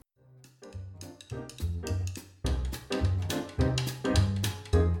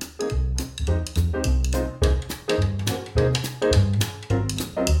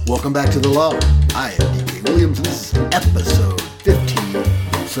Welcome back to The Law. I am D.K. Williams, and this is episode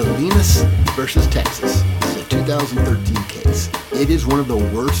 15, Salinas versus Texas. This is a 2013 case. It is one of the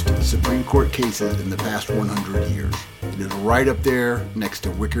worst Supreme Court cases in the past 100 years. It is right up there next to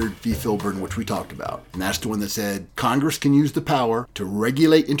Wickard v. Filburn, which we talked about. And that's the one that said Congress can use the power to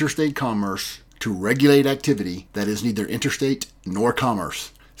regulate interstate commerce, to regulate activity that is neither interstate nor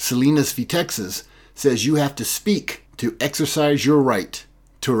commerce. Salinas v. Texas says you have to speak to exercise your right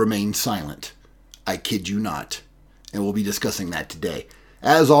to remain silent. I kid you not. And we'll be discussing that today.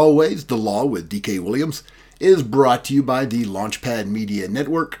 As always, The Law with D.K. Williams is brought to you by the Launchpad Media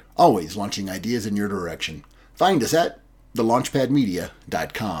Network, always launching ideas in your direction. Find us at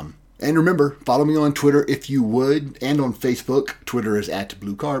thelaunchpadmedia.com. And remember, follow me on Twitter if you would, and on Facebook. Twitter is at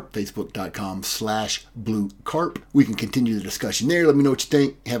BlueCarp, facebook.com/BlueCarp. We can continue the discussion there. Let me know what you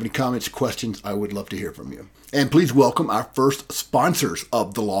think. Have any comments, questions? I would love to hear from you. And please welcome our first sponsors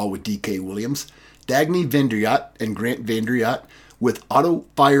of The Law with D.K. Williams, Dagny Vendriat and Grant Vendriat with Auto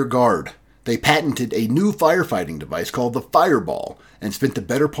Fire Guard. They patented a new firefighting device called the Fireball and spent the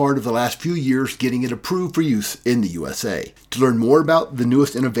better part of the last few years getting it approved for use in the USA. To learn more about the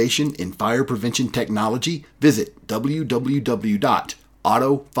newest innovation in fire prevention technology, visit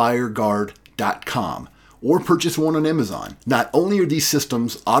www.autofireguard.com or purchase one on Amazon. Not only are these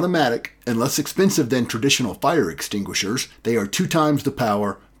systems automatic and less expensive than traditional fire extinguishers, they are 2 times the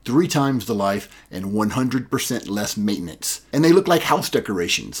power, 3 times the life, and 100% less maintenance. And they look like house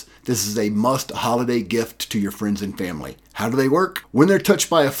decorations. This is a must holiday gift to your friends and family. How do they work? When they're touched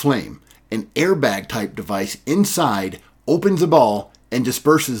by a flame, an airbag type device inside opens a ball and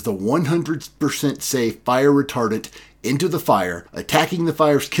disperses the 100% safe fire retardant into the fire, attacking the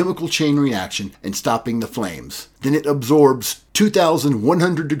fire's chemical chain reaction and stopping the flames. Then it absorbs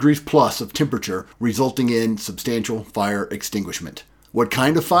 2,100 degrees plus of temperature, resulting in substantial fire extinguishment. What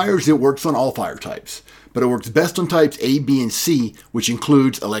kind of fires? It works on all fire types, but it works best on types A, B, and C, which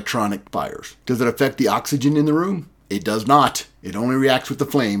includes electronic fires. Does it affect the oxygen in the room? It does not. It only reacts with the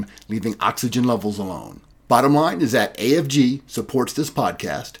flame, leaving oxygen levels alone. Bottom line is that AFG supports this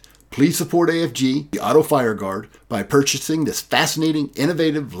podcast. Please support AFG, the Auto Fire Guard, by purchasing this fascinating,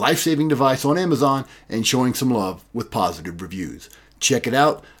 innovative, life-saving device on Amazon and showing some love with positive reviews. Check it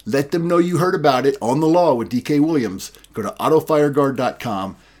out. Let them know you heard about it on The Law with D.K. Williams. Go to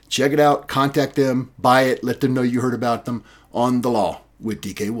autofireguard.com. Check it out. Contact them. Buy it. Let them know you heard about them on The Law with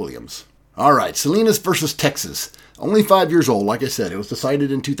D.K. Williams. All right. Salinas versus Texas. Only 5 years old. Like I said, it was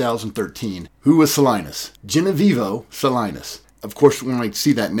decided in 2013. Who was Salinas? Genevieve Salinas. Of course, when I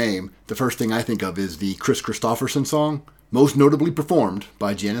see that name, the first thing I think of is the Chris Christopherson song, most notably performed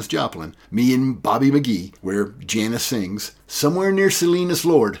by Janis Joplin, Me and Bobby McGee, where Janis sings, "Somewhere near Salinas,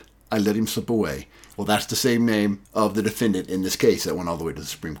 Lord, I let him slip away." Well, that's the same name of the defendant in this case that went all the way to the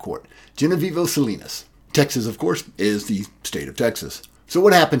Supreme Court. Genevieve Salinas. Texas, of course, is the state of Texas. So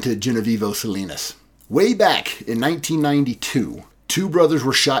what happened to Genevieve Salinas? Way back in 1992, 2 brothers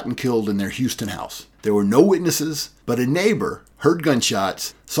were shot and killed in their Houston house. There were no witnesses, but a neighbor heard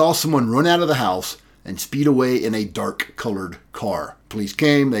gunshots, saw someone run out of the house, and speed away in a dark-colored car. Police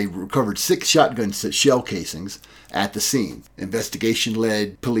came. They recovered 6 shotgun shell casings at the scene. Investigation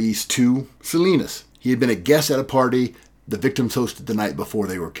led police to Salinas. He had been a guest at a party the victims hosted the night before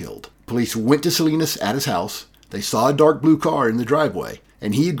they were killed. Police went to Salinas at his house. They saw a dark blue car in the driveway,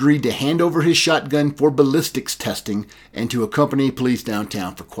 and he agreed to hand over his shotgun for ballistics testing and to accompany police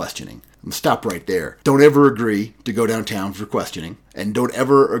downtown for questioning. Stop right there. Don't ever agree to go downtown for questioning, and don't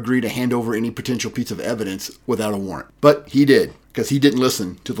ever agree to hand over any potential piece of evidence without a warrant. But he did, because he didn't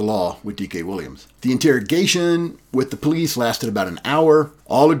listen to The Law with D.K. Williams. The interrogation with the police lasted about an hour.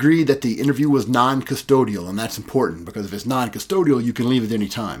 All agreed that the interview was non-custodial, and that's important, because if it's non-custodial, you can leave at any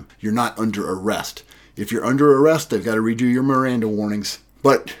time. You're not under arrest. If you're under arrest, they've got to redo your Miranda warnings.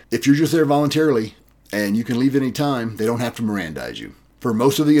 But if you're just there voluntarily, and you can leave at any time, they don't have to Mirandize you. For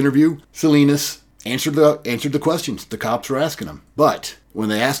most of the interview, Salinas answered the questions the cops were asking him. But when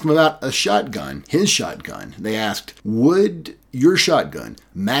they asked him about a shotgun, his shotgun, they asked, would your shotgun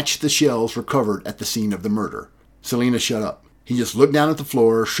match the shells recovered at the scene of the murder? Salinas shut up. He just looked down at the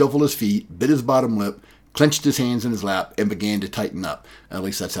floor, shuffled his feet, bit his bottom lip, clenched his hands in his lap, and began to tighten up. At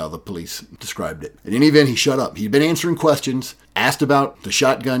least that's how the police described it. In any event, he shut up. He'd been answering questions, asked about the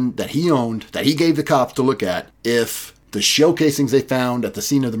shotgun that he owned, that he gave the cops to look at, if the shell casings they found at the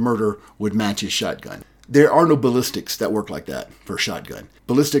scene of the murder would match his shotgun. There are no ballistics that work like that for a shotgun.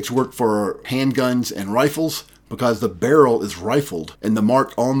 Ballistics work for handguns and rifles, because the barrel is rifled and the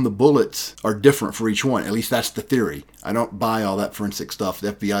mark on the bullets are different for each one. At least that's the theory. I don't buy all that forensic stuff.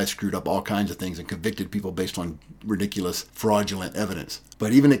 The FBI screwed up all kinds of things and convicted people based on ridiculous, fraudulent evidence.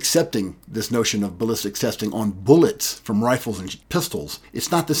 But even accepting this notion of ballistics testing on bullets from rifles and pistols,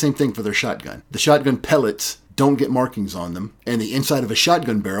 it's not the same thing for their shotgun. The shotgun pellets don't get markings on them, and the inside of a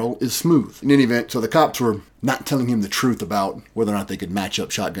shotgun barrel is smooth. In any event, so the cops were not telling him the truth about whether or not they could match up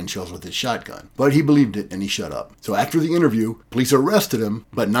shotgun shells with his shotgun. But he believed it, and he shut up. So after the interview, police arrested him,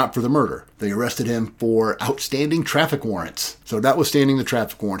 but not for the murder. They arrested him for outstanding traffic warrants. So notwithstanding the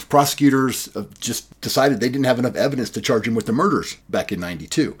traffic warrants, prosecutors just decided they didn't have enough evidence to charge him with the murders back in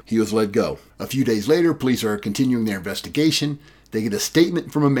 '92. He was let go. A few days later, police are continuing their investigation. They get a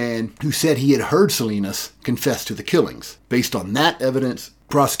statement from a man who said he had heard Salinas confess to the killings. Based on that evidence,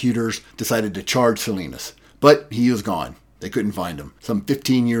 prosecutors decided to charge Salinas. But he was gone. They couldn't find him. Some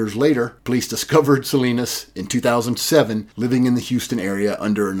 15 years later, police discovered Salinas in 2007 living in the Houston area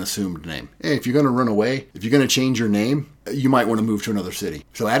under an assumed name. Hey, if you're going to run away, if you're going to change your name, you might want to move to another city.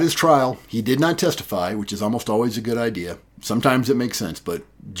 So at his trial, he did not testify, which is almost always a good idea. Sometimes it makes sense, but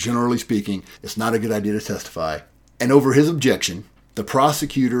generally speaking, it's not a good idea to testify. And over his objection, the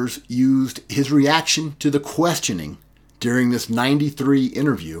prosecutors used his reaction to the questioning during this '93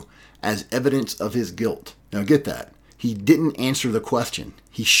 interview as evidence of his guilt. Now get that. He didn't answer the question.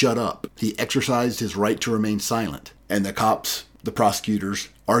 He shut up. He exercised his right to remain silent. And the cops, the prosecutors,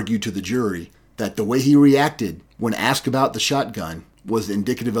 argued to the jury that the way he reacted when asked about the shotgun was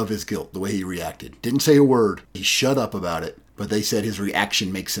indicative of his guilt, the way he reacted. Didn't say a word. He shut up about it, but they said his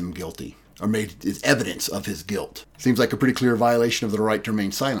reaction makes him guilty, or made is evidence of his guilt. Seems like a pretty clear violation of the right to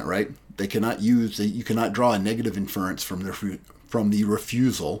remain silent, right? You cannot draw a negative inference from the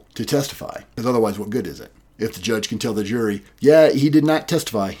refusal to testify, because otherwise what good is it? If the judge can tell the jury, yeah, he did not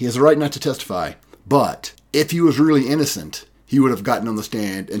testify, he has a right not to testify, but if he was really innocent, he would have gotten on the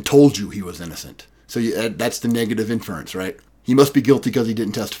stand and told you he was innocent. So that's the negative inference, right? He must be guilty because he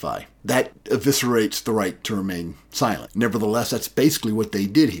didn't testify. That eviscerates the right to remain silent. Nevertheless, that's basically what they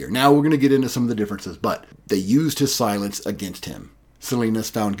did here. Now we're going to get into some of the differences, but they used his silence against him. Salinas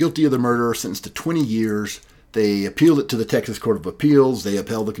found guilty of the murder, sentenced to 20 years. They appealed it to the Texas Court of Appeals. They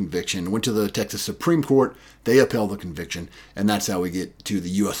upheld the conviction. Went to the Texas Supreme Court. They upheld the conviction. And that's how we get to the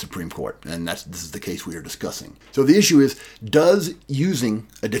U.S. Supreme Court. And this is the case we are discussing. So the issue is, does using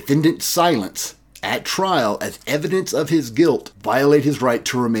a defendant's silence at trial as evidence of his guilt violate his right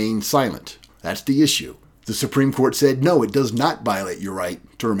to remain silent? That's the issue. The Supreme Court said, no, it does not violate your right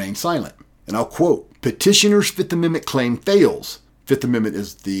to remain silent. And I'll quote, petitioner's Fifth Amendment claim fails. Fifth Amendment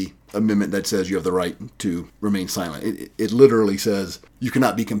is the amendment that says you have the right to remain silent. It literally says you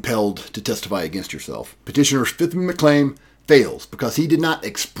cannot be compelled to testify against yourself. Petitioner's Fifth Amendment claim fails because he did not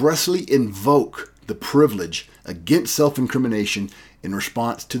expressly invoke the privilege against self-incrimination in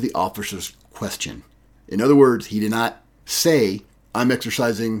response to the officer's question. In other words, he did not say, I'm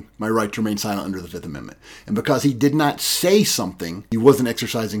exercising my right to remain silent under the Fifth Amendment. And because he did not say something, he wasn't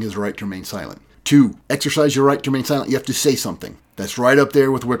exercising his right to remain silent. To exercise your right to remain silent, you have to say something. That's right up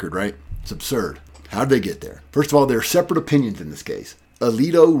there with Wickard, right? It's absurd. How did they get there? First of all, there are separate opinions in this case.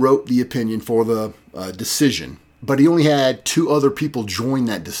 Alito wrote the opinion for the decision, but he only had two other people join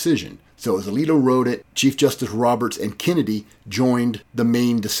that decision. So as Alito wrote it, Chief Justice Roberts and Kennedy joined the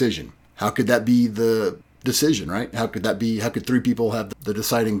main decision. How could that be the decision, right? How could three people have the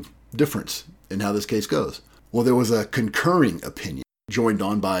deciding difference in how this case goes? Well, there was a concurring opinion joined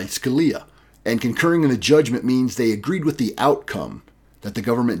on by Scalia. And concurring in the judgment means they agreed with the outcome, that the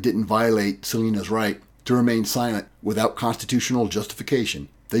government didn't violate Salinas' right to remain silent without constitutional justification.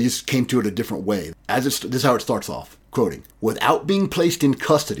 They just came to it a different way. This is how it starts off, quoting, without being placed in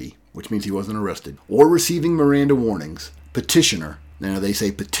custody, which means he wasn't arrested, or receiving Miranda warnings, petitioner, now they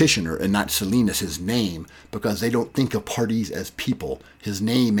say petitioner and not Salinas, his name, because they don't think of parties as people. His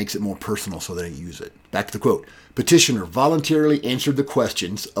name makes it more personal, so they use it. Back to the quote. Petitioner voluntarily answered the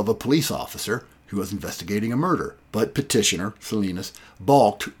questions of a police officer who was investigating a murder. But petitioner, Salinas,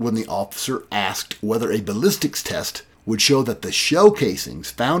 balked when the officer asked whether a ballistics test would show that the shell casings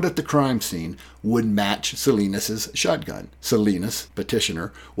found at the crime scene would match Salinas' shotgun. Salinas,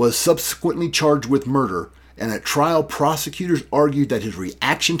 petitioner, was subsequently charged with murder, and at trial, prosecutors argued that his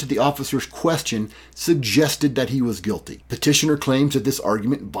reaction to the officer's question suggested that he was guilty. Petitioner claims that this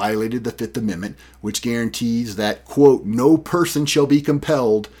argument violated the Fifth Amendment, which guarantees that, quote, no person shall be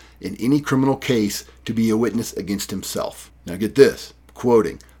compelled in any criminal case to be a witness against himself. Now get this,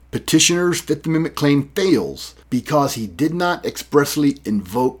 quoting, petitioner's Fifth Amendment claim fails because he did not expressly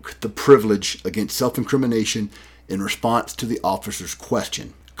invoke the privilege against self-incrimination in response to the officer's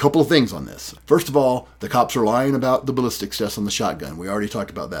question. Couple of things on this. First of all, the cops are lying about the ballistics test on the shotgun. We already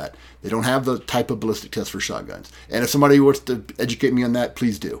talked about that. They don't have the type of ballistic test for shotguns. And if somebody wants to educate me on that,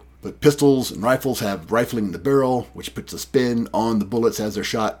 please do. But pistols and rifles have rifling in the barrel, which puts a spin on the bullets as they're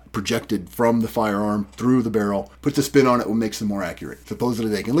shot, projected from the firearm through the barrel, puts a spin on it, what makes them more accurate.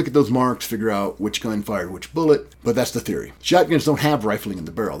 Supposedly they can look at those marks, figure out which gun fired which bullet, but that's the theory. Shotguns don't have rifling in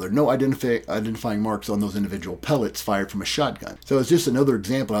the barrel. There are no identifying marks on those individual pellets fired from a shotgun. So it's just another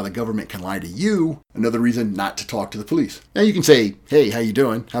example how the government can lie to you, another reason not to talk to the police. Now you can say, hey, how you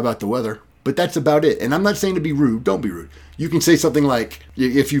doing? How about the weather? But that's about it. And I'm not saying to be rude. Don't be rude. You can say something like,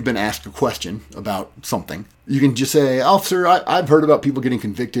 if you've been asked a question about something, you can just say, officer, I've heard about people getting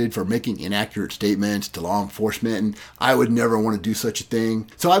convicted for making inaccurate statements to law enforcement, and I would never want to do such a thing.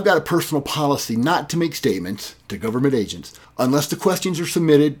 So I've got a personal policy not to make statements to government agents unless the questions are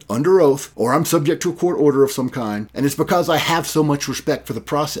submitted under oath or I'm subject to a court order of some kind, and it's because I have so much respect for the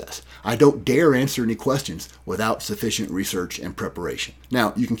process. I don't dare answer any questions without sufficient research and preparation.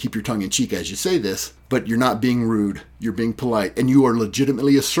 Now, you can keep your tongue in cheek as you say this, but you're not being rude, you're being polite, and you are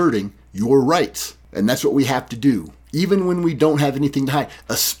legitimately asserting your rights. And that's what we have to do, even when we don't have anything to hide,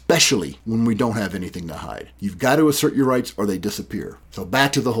 especially when we don't have anything to hide. You've got to assert your rights or they disappear. So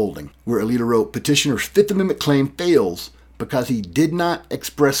back to the holding, where Alito wrote, petitioner's Fifth Amendment claim fails because he did not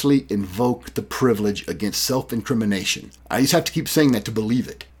expressly invoke the privilege against self-incrimination. I just have to keep saying that to believe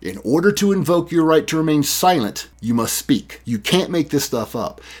it. In order to invoke your right to remain silent, you must speak. You can't make this stuff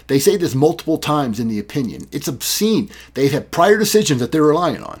up. They say this multiple times in the opinion. It's obscene. They've had prior decisions that they're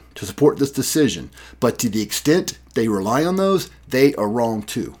relying on to support this decision. But to the extent they rely on those, they are wrong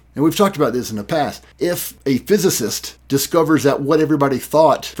too. And we've talked about this in the past. If a physicist discovers that what everybody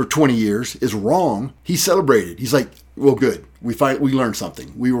thought for 20 years is wrong, he's celebrated. He's like, well, good. We learned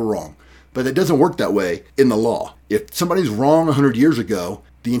something. We were wrong. But it doesn't work that way in the law. If somebody's wrong 100 years ago,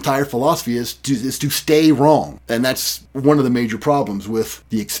 the entire philosophy is to stay wrong. And that's one of the major problems with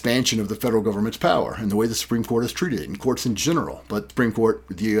the expansion of the federal government's power and the way the Supreme Court has treated it, and courts in general. But the Supreme Court,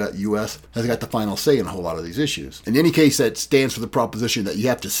 the U.S., has got the final say in a whole lot of these issues. In any case that stands for the proposition that you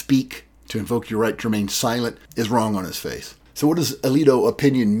have to speak to invoke your right to remain silent is wrong on its face. So what does Alito's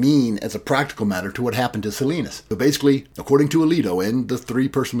opinion mean as a practical matter to what happened to Salinas? So basically, according to Alito and the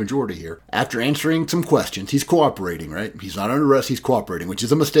three-person majority here, after answering some questions, he's cooperating, right? He's not under arrest, he's cooperating, which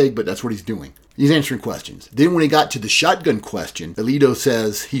is a mistake, but that's what he's doing. He's answering questions. Then when he got to the shotgun question, Alito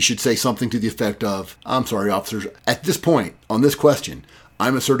says he should say something to the effect of, I'm sorry, officers, at this point, on this question,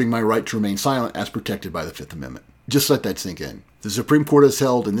 I'm asserting my right to remain silent as protected by the Fifth Amendment. Just let that sink in. The Supreme Court has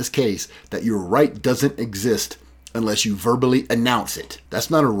held in this case that your right doesn't exist unless you verbally announce it. That's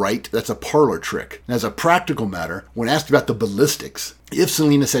not a right, that's a parlor trick. And as a practical matter, when asked about the ballistics, if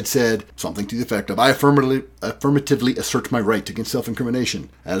Salinas had said something to the effect of, I affirmatively assert my right against self-incrimination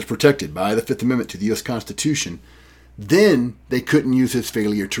as protected by the Fifth Amendment to the U.S. Constitution, then they couldn't use his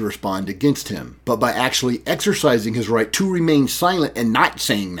failure to respond against him. But by actually exercising his right to remain silent and not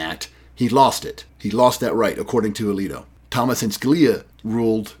saying that, he lost it. He lost that right, according to Alito. Thomas and Scalia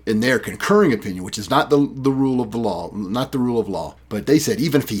ruled in their concurring opinion, which is not the rule of the law, not the rule of law, but they said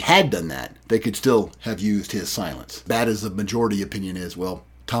even if he had done that, they could still have used his silence. Bad as the majority opinion is, well,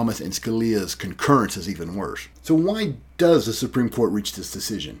 Thomas and Scalia's concurrence is even worse. So why does the Supreme Court reach this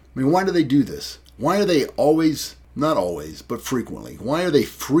decision? I mean, why do they do this? Why are they always, not always, but frequently, why are they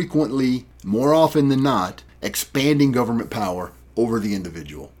frequently, more often than not, expanding government power over the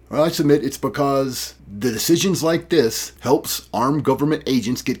individual? Well, I submit it's because the decisions like this helps armed government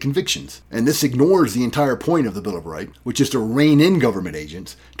agents get convictions. And this ignores the entire point of the Bill of Rights, which is to rein in government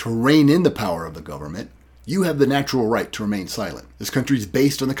agents, to rein in the power of the government. You have the natural right to remain silent. This country is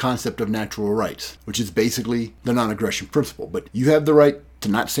based on the concept of natural rights, which is basically the non-aggression principle. But you have the right to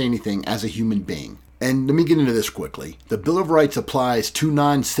not say anything as a human being. And let me get into this quickly. The Bill of Rights applies to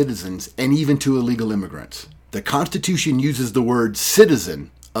non-citizens and even to illegal immigrants. The Constitution uses the word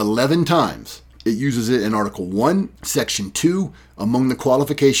citizen 11 times. It uses it in Article 1, Section 2, among the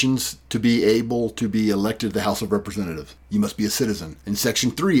qualifications to be able to be elected to the House of Representatives. You must be a citizen. In Section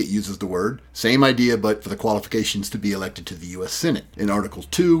 3, it uses the word, same idea, but for the qualifications to be elected to the U.S. Senate. In Article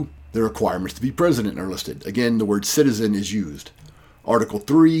 2, the requirements to be president are listed. Again, the word citizen is used. Article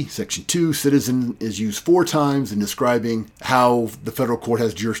 3, Section 2, citizen is used 4 times in describing how the federal court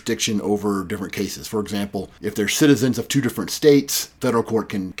has jurisdiction over different cases. For example, if they're citizens of 2 different states, federal court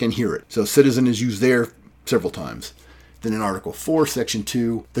can hear it. So citizen is used there several times. Then in Article 4, Section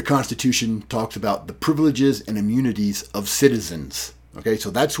 2, the Constitution talks about the privileges and immunities of citizens. Okay, so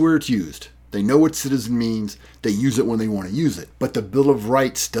that's where it's used. They know what citizen means. They use it when they want to use it. But the Bill of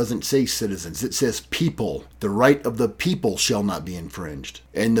Rights doesn't say citizens. It says people. The right of the people shall not be infringed.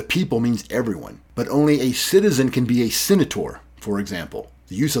 And the people means everyone. But only a citizen can be a senator, for example.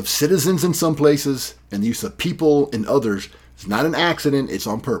 The use of citizens in some places and the use of people in others is not an accident, it's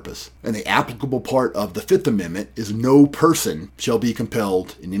on purpose. And the applicable part of the Fifth Amendment is no person shall be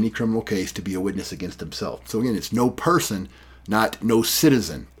compelled in any criminal case to be a witness against himself. So again, it's no person, not no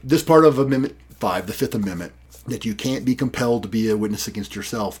citizen. This part of Amendment 5, the Fifth Amendment, that you can't be compelled to be a witness against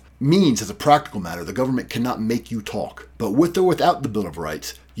yourself, means, as a practical matter, the government cannot make you talk. But with or without the Bill of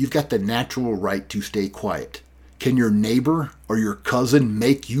Rights, you've got the natural right to stay quiet. Can your neighbor or your cousin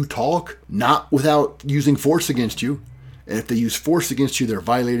make you talk? Not without using force against you. And if they use force against you, they're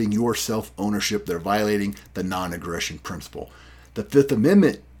violating your self-ownership. They're violating the non-aggression principle. The Fifth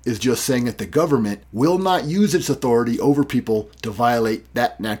Amendment is just saying that the government will not use its authority over people to violate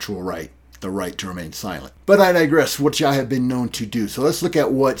that natural right, the right to remain silent. But I digress, which I have been known to do. So let's look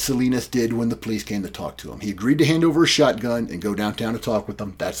at what Salinas did when the police came to talk to him. He agreed to hand over a shotgun and go downtown to talk with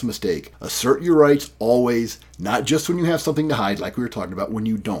them. That's a mistake. Assert your rights always, not just when you have something to hide, like we were talking about, when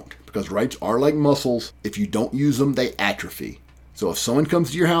you don't. Because rights are like muscles. If you don't use them, they atrophy. So if someone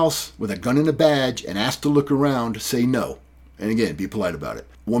comes to your house with a gun and a badge and asks to look around, say no. And again, be polite about it.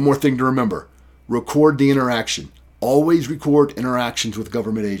 One more thing to remember. Record the interaction. Always record interactions with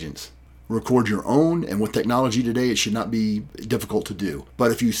government agents. Record your own, and with technology today, it should not be difficult to do.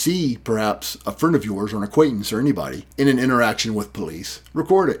 But if you see, perhaps, a friend of yours or an acquaintance or anybody in an interaction with police,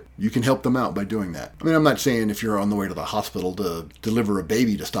 record it. You can help them out by doing that. I mean, I'm not saying if you're on the way to the hospital to deliver a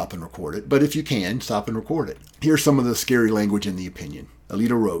baby to stop and record it, but if you can, stop and record it. Here's some of the scary language in the opinion.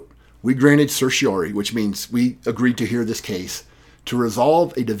 Alito wrote, "We granted certiorari," which means we agreed to hear this case, "to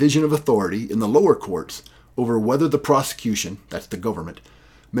resolve a division of authority in the lower courts over whether the prosecution," that's the government,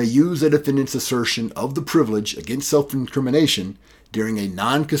 "may use a defendant's assertion of the privilege against self-incrimination during a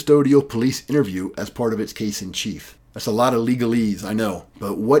non-custodial police interview as part of its case in chief." That's a lot of legalese, I know.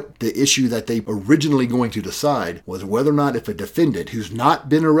 But what the issue that they originally going to decide was whether or not if a defendant who's not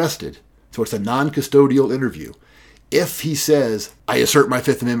been arrested, so it's a non-custodial interview, if he says, "I assert my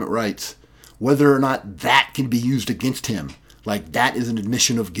Fifth Amendment rights," whether or not that can be used against him. Like that is an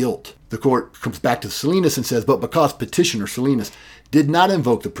admission of guilt. The court comes back to Salinas and says, "But because petitioner Salinas did not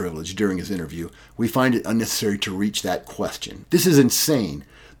invoke the privilege during his interview, we find it unnecessary to reach that question." This is insane.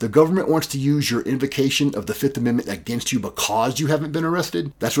 The government wants to use your invocation of the Fifth Amendment against you because you haven't been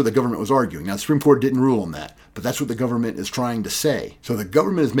arrested? That's what the government was arguing. Now, the Supreme Court didn't rule on that, but that's what the government is trying to say. So the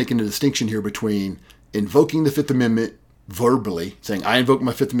government is making a distinction here between invoking the Fifth Amendment verbally, saying, "I invoke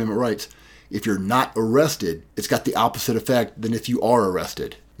my Fifth Amendment rights." If you're not arrested, it's got the opposite effect than if you are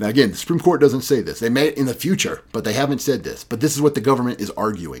arrested. Now again, the Supreme Court doesn't say this. They may in the future, but they haven't said this. But this is what the government is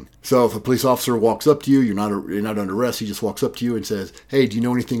arguing. So if a police officer walks up to you, you're not under arrest, he just walks up to you and says, "Hey, do you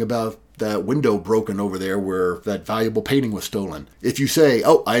know anything about that window broken over there where that valuable painting was stolen?" If you say,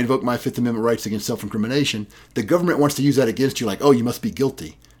 "Oh, I invoke my Fifth Amendment rights against self-incrimination," the government wants to use that against you like, "Oh, you must be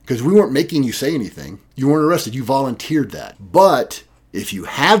guilty." Because we weren't making you say anything. You weren't arrested. You volunteered that. But if you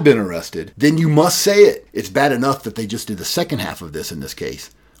have been arrested, then you must say it. It's bad enough that they just did the second half of this in this case,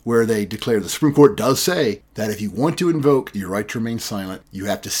 where they declare the Supreme Court does say that if you want to invoke your right to remain silent, you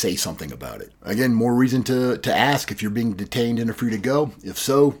have to say something about it. Again, more reason to ask if you're being detained and are free to go. If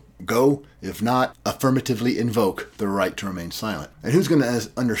so, go. If not, affirmatively invoke the right to remain silent. And who's going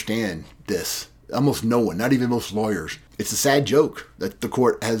to understand this? Almost no one, not even most lawyers. It's a sad joke that the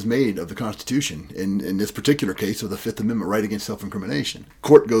court has made of the Constitution in this particular case of the Fifth Amendment right against self-incrimination.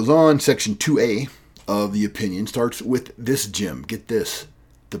 Court goes on, Section 2A of the opinion starts with this gem. Get this.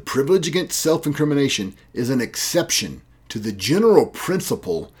 "The privilege against self-incrimination is an exception to the general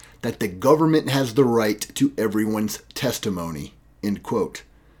principle that the government has the right to everyone's testimony." End quote.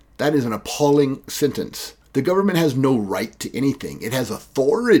 That is an appalling sentence. The government has no right to anything. It has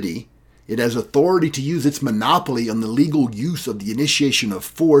authority. It has authority to use its monopoly on the legal use of the initiation of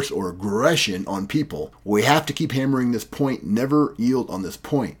force or aggression on people. We have to keep hammering this point, never yield on this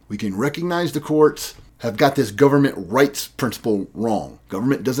point. We can recognize the courts have got this government rights principle wrong.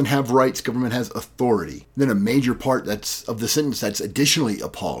 Government doesn't have rights, government has authority. Then a major part of the sentence that's additionally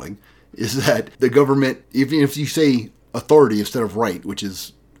appalling is that the government, even if you say authority instead of right, which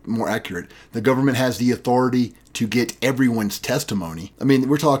is more accurate, the government has the authority to get everyone's testimony. I mean,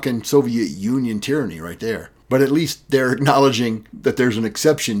 we're talking Soviet Union tyranny right there. But at least they're acknowledging that there's an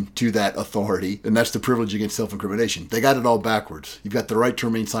exception to that authority, and that's the privilege against self-incrimination. They got it all backwards. You've got the right to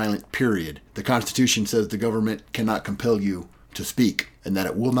remain silent, period. The Constitution says the government cannot compel you to speak, and that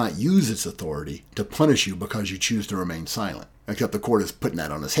it will not use its authority to punish you because you choose to remain silent. Except the court is putting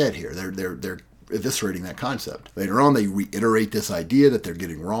that on his head here. They're eviscerating that concept. Later on, they reiterate this idea that they're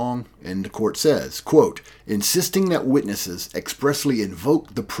getting wrong, and the court says, quote, insisting that witnesses expressly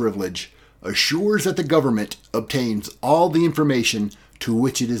invoke the privilege assures that the government obtains all the information to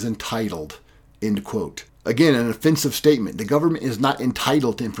which it is entitled, end quote. Again, an offensive statement. The government is not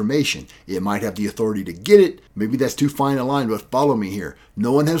entitled to information. It might have the authority to get it. Maybe that's too fine a line, but follow me here.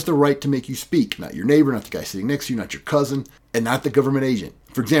 No one has the right to make you speak. Not your neighbor, not the guy sitting next to you, not your cousin, and not the government agent.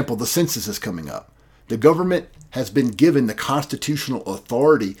 For example, the census is coming up. The government has been given the constitutional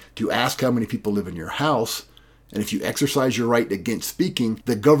authority to ask how many people live in your house. And if you exercise your right against speaking,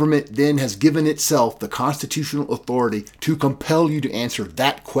 the government then has given itself the constitutional authority to compel you to answer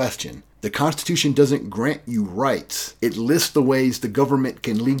that question. The Constitution doesn't grant you rights. It lists the ways the government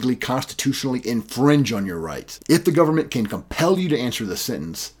can legally, constitutionally infringe on your rights. If the government can compel you to answer the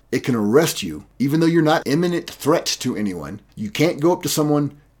sentence, it can arrest you, even though you're not imminent threat to anyone. You can't go up to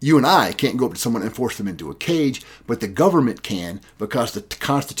someone. You and I can't go up to someone and force them into a cage, but the government can because the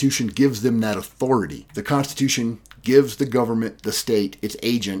Constitution gives them that authority. The Constitution gives the government, the state, its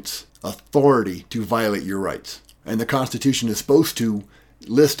agents, authority to violate your rights. And the Constitution is supposed to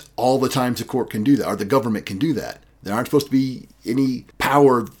list all the times the court can do that, or the government can do that. There aren't supposed to be any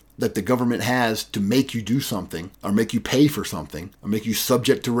power that the government has to make you do something, or make you pay for something, or make you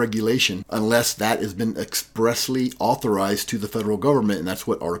subject to regulation, unless that has been expressly authorized to the federal government, and that's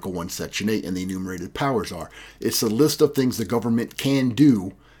what Article 1, Section 8 and the enumerated powers are. It's a list of things the government can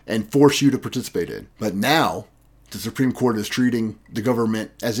do and force you to participate in. But now, the Supreme Court is treating the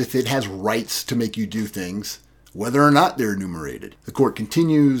government as if it has rights to make you do things, whether or not they're enumerated. The court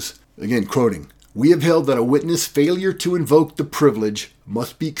continues, again quoting, we have held that a witness' failure to invoke the privilege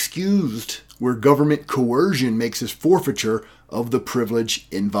must be excused where government coercion makes his forfeiture of the privilege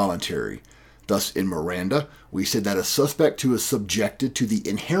involuntary. Thus, in Miranda, we said that a suspect who is subjected to the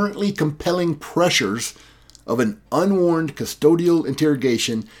inherently compelling pressures of an unwarned custodial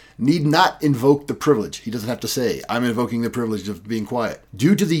interrogation need not invoke the privilege. He doesn't have to say, I'm invoking the privilege of being quiet.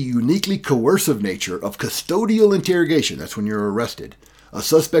 Due to the uniquely coercive nature of custodial interrogation, that's when you're arrested, a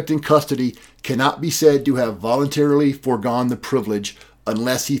suspect in custody cannot be said to have voluntarily foregone the privilege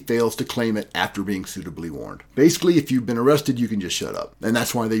unless he fails to claim it after being suitably warned. Basically, if you've been arrested, you can just shut up. And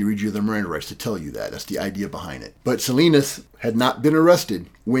that's why they read you the Miranda rights, to tell you that. That's the idea behind it. But Salinas had not been arrested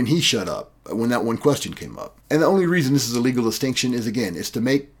when he shut up, when that one question came up. And the only reason this is a legal distinction is, again, is to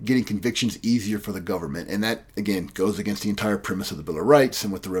make getting convictions easier for the government. And that, again, goes against the entire premise of the Bill of Rights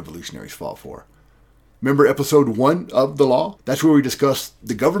and what the revolutionaries fought for. Remember episode 1 of the law? That's where we discussed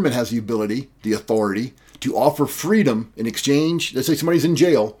the government has the ability, the authority, to offer freedom in exchange. Let's say somebody's in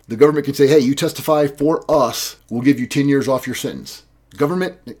jail. The government can say, hey, you testify for us, we'll give you 10 years off your sentence. The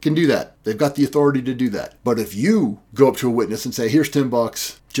government can do that. They've got the authority to do that. But if you go up to a witness and say, here's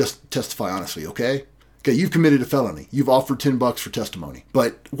 $10, just testify honestly, okay? Okay, you've committed a felony. You've offered $10 for testimony.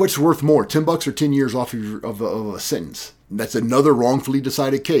 But what's worth more, $10 or 10 years off of a sentence? That's another wrongfully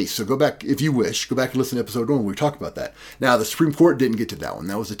decided case. So go back, if you wish, go back and listen to episode 1 where we talk about that. Now, the Supreme Court didn't get to that one.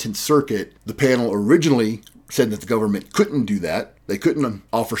 That was the 10th Circuit. The panel originally said that the government couldn't do that. They couldn't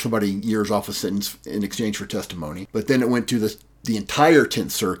offer somebody years off a sentence in exchange for testimony. But then it went to the entire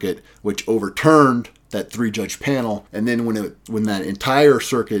 10th Circuit, which overturned that 3-judge panel. And then when that entire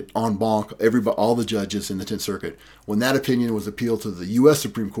circuit en banc, all the judges in the 10th Circuit, when that opinion was appealed to the U.S.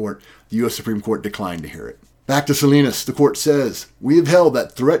 Supreme Court, the U.S. Supreme Court declined to hear it. Back to Salinas, the court says, we have held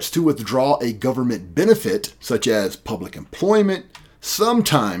that threats to withdraw a government benefit, such as public employment,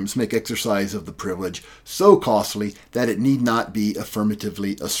 sometimes make exercise of the privilege so costly that it need not be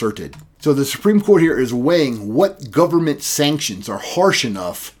affirmatively asserted. So the Supreme Court here is weighing what government sanctions are harsh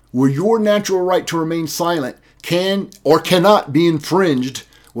enough where your natural right to remain silent can or cannot be infringed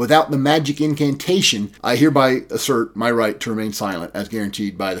without the magic incantation, I hereby assert my right to remain silent as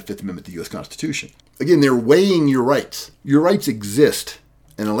guaranteed by the Fifth Amendment to the U.S. Constitution. Again, they're weighing your rights. Your rights exist,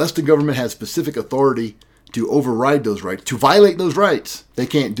 and unless the government has specific authority to override those rights, to violate those rights, they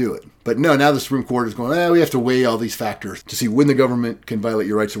can't do it. But no, now the Supreme Court is going, we have to weigh all these factors to see when the government can violate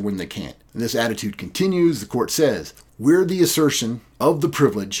your rights or when they can't. And this attitude continues. The court says, where the assertion of the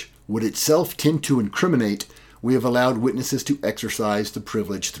privilege would itself tend to incriminate, we have allowed witnesses to exercise the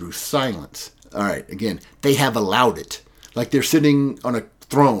privilege through silence. All right, again, they have allowed it. Like they're sitting on a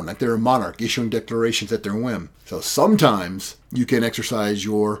throne, like they're a monarch issuing declarations at their whim. So sometimes you can exercise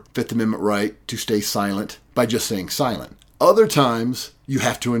your Fifth Amendment right to stay silent by just saying silent. Other times you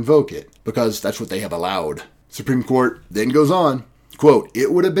have to invoke it because that's what they have allowed. Supreme Court then goes on, quote,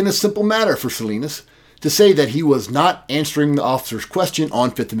 it would have been a simple matter for Salinas to say that he was not answering the officer's question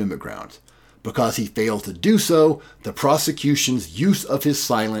on Fifth Amendment grounds. Because he failed to do so, the prosecution's use of his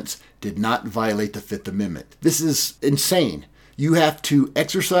silence did not violate the Fifth Amendment. This is insane. You have to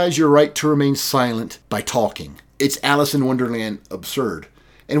exercise your right to remain silent by talking. It's Alice in Wonderland absurd.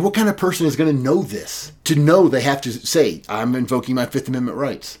 And what kind of person is going to know this? To know they have to say, I'm invoking my Fifth Amendment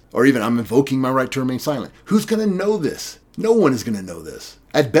rights. Or even, I'm invoking my right to remain silent. Who's going to know this? No one is going to know this.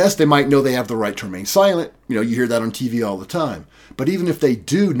 At best, they might know they have the right to remain silent. You hear that on TV all the time. But even if they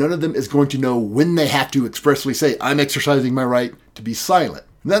do, none of them is going to know when they have to expressly say, I'm exercising my right to be silent.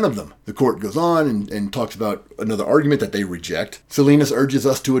 None of them. The court goes on and talks about another argument that they reject. Salinas urges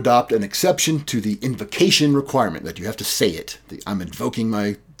us to adopt an exception to the invocation requirement, that you have to say it. I'm invoking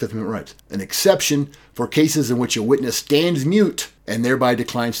my Fifth Amendment rights. An exception for cases in which a witness stands mute and thereby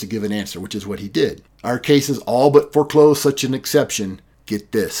declines to give an answer, which is what he did. Our cases all but foreclose such an exception,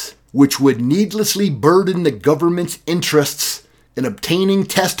 get this, which would needlessly burden the government's interests in obtaining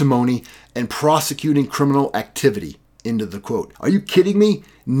testimony and prosecuting criminal activity. End of the quote. Are you kidding me?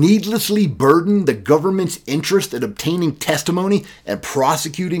 Needlessly burden the government's interest in obtaining testimony and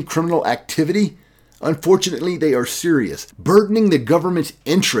prosecuting criminal activity? Unfortunately, they are serious. Burdening the government's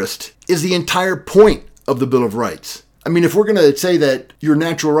interest is the entire point of the Bill of Rights. I mean, if we're going to say that your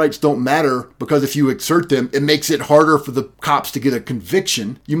natural rights don't matter because if you exert them, it makes it harder for the cops to get a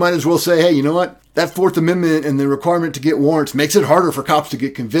conviction, you might as well say, hey, you know what? That Fourth Amendment and the requirement to get warrants makes it harder for cops to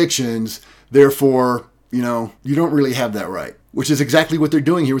get convictions. Therefore, you don't really have that right, which is exactly what they're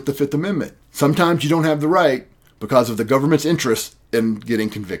doing here with the Fifth Amendment. Sometimes you don't have the right because of the government's interest in getting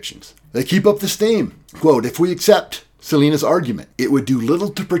convictions. They keep up this theme. Quote, if we accept Salinas' argument, it would do little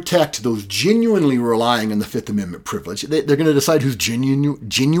to protect those genuinely relying on the Fifth Amendment privilege. They're going to decide who's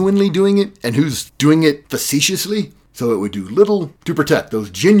genuinely doing it and who's doing it facetiously. So it would do little to protect those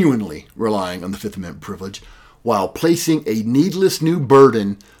genuinely relying on the Fifth Amendment privilege while placing a needless new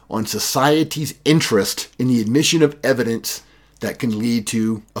burden on society's interest in the admission of evidence that can lead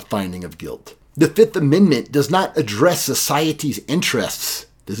to a finding of guilt. The Fifth Amendment does not address society's interests.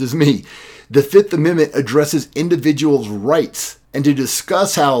 This is me. The Fifth Amendment addresses individuals' rights. And to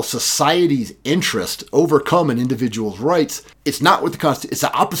discuss how society's interest overcome an individual's rights, it's not what it's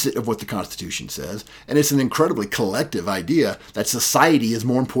the opposite of what the Constitution says, and it's an incredibly collective idea that society is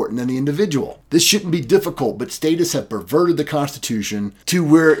more important than the individual. This shouldn't be difficult, but statists have perverted the Constitution to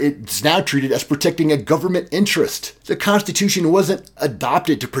where it's now treated as protecting a government interest. The Constitution wasn't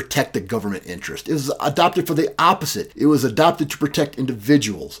adopted to protect the government interest. It was adopted for the opposite. It was adopted to protect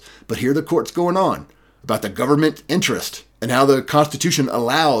individuals. But here the court's going on about the government interest and how the Constitution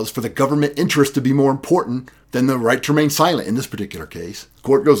allows for the government interest to be more important than the right to remain silent in this particular case. The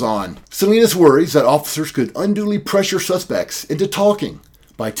court goes on. Salinas worries that officers could unduly pressure suspects into talking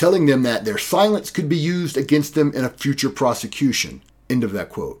by telling them that their silence could be used against them in a future prosecution. End of that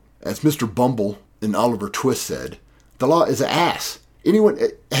quote. As Mr. Bumble and Oliver Twist said, the law is an ass. Anyone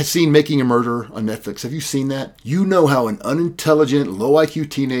has seen Making a Murderer on Netflix? Have you seen that? You know how an unintelligent, low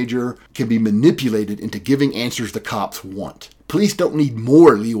IQ teenager can be manipulated into giving answers the cops want. Police don't need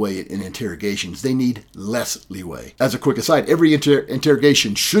more leeway in interrogations. They need less leeway. As a quick aside, every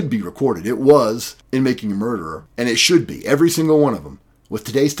interrogation should be recorded. It was in Making a Murderer, and it should be. Every single one of them. With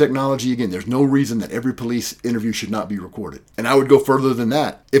today's technology, again, there's no reason that every police interview should not be recorded. And I would go further than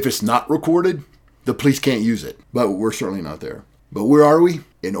that. If it's not recorded, the police can't use it. But we're certainly not there. But where are we?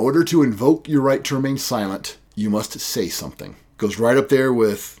 In order to invoke your right to remain silent, you must say something. Goes right up there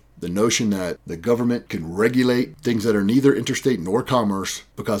with the notion that the government can regulate things that are neither interstate nor commerce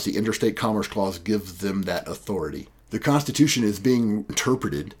because the Interstate Commerce Clause gives them that authority. The Constitution is being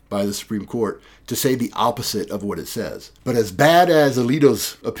interpreted by the Supreme Court to say the opposite of what it says. But as bad as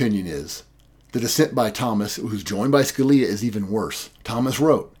Alito's opinion is, the dissent by Thomas, who's joined by Scalia, is even worse. Thomas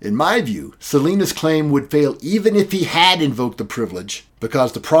wrote, in my view, Salinas' claim would fail even if he had invoked the privilege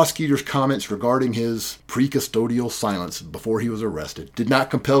because the prosecutor's comments regarding his pre-custodial silence before he was arrested did not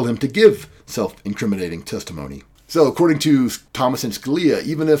compel him to give self-incriminating testimony. So, according to Thomas and Scalia,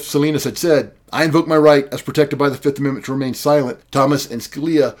 even if Salinas had said, I invoke my right as protected by the Fifth Amendment to remain silent, Thomas and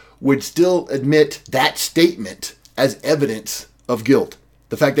Scalia would still admit that statement as evidence of guilt.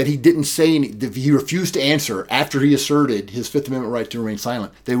 The fact that he didn't say anything, he refused to answer after he asserted his Fifth Amendment right to remain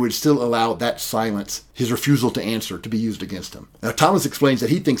silent, they would still allow that silence, his refusal to answer, to be used against him. Now, Thomas explains that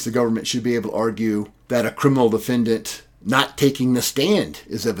he thinks the government should be able to argue that a criminal defendant not taking the stand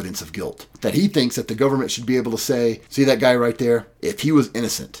is evidence of guilt. That he thinks that the government should be able to say, see that guy right there? If he was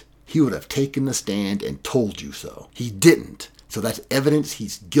innocent, he would have taken the stand and told you so. He didn't. So that's evidence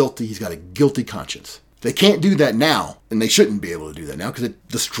he's guilty. He's got a guilty conscience. They can't do that now, and they shouldn't be able to do that now because it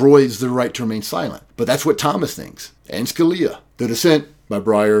destroys the right to remain silent. But that's what Thomas thinks, and Scalia. The dissent by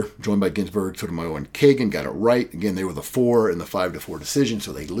Breyer, joined by Ginsburg, Sotomayor, and Kagan, got it right. Again, they were the 4 in the 5-4 decision,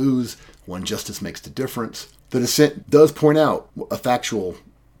 so they lose. One justice makes the difference. The dissent does point out a factual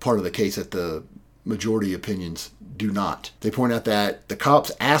part of the case that the majority opinions do not. They point out that the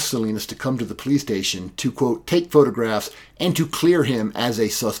cops asked Salinas to come to the police station to, quote, take photographs and to clear him as a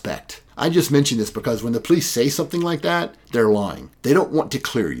suspect. I just mention this because when the police say something like that, they're lying. They don't want to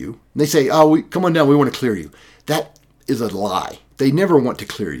clear you. They say, come on down, we want to clear you. That is a lie. They never want to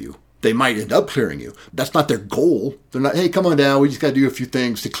clear you. They might end up clearing you. That's not their goal. They're not, hey, come on down, we just got to do a few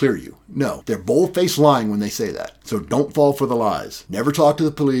things to clear you. No, they're bold-faced lying when they say that. So don't fall for the lies. Never talk to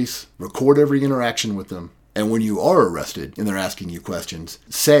the police. Record every interaction with them. And when you are arrested and they're asking you questions,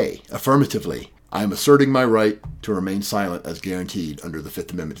 say affirmatively, I am asserting my right to remain silent as guaranteed under the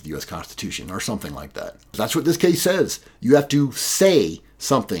Fifth Amendment to the U.S. Constitution, or something like that. That's what this case says. You have to say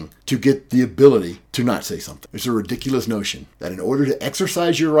something to get the ability to not say something. It's a ridiculous notion that in order to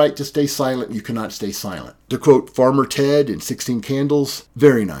exercise your right to stay silent, you cannot stay silent. To quote Farmer Ted in 16 Candles,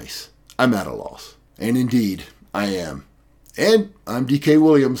 very nice. I'm at a loss. And indeed, I am. And I'm D.K.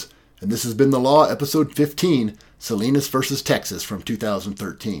 Williams, and this has been The Law, Episode 15, Salinas versus Texas from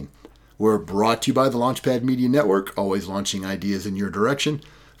 2013. We're brought to you by the Launchpad Media Network, always launching ideas in your direction.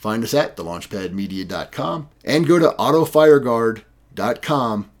 Find us at thelaunchpadmedia.com and go to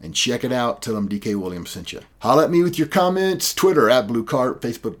autofireguard.com and check it out. Tell them DK Williams sent you. Holla at me with your comments. Twitter at BlueCarp,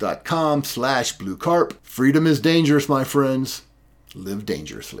 Facebook.com/BlueCarp. Freedom is dangerous, my friends. Live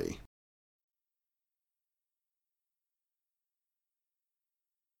dangerously.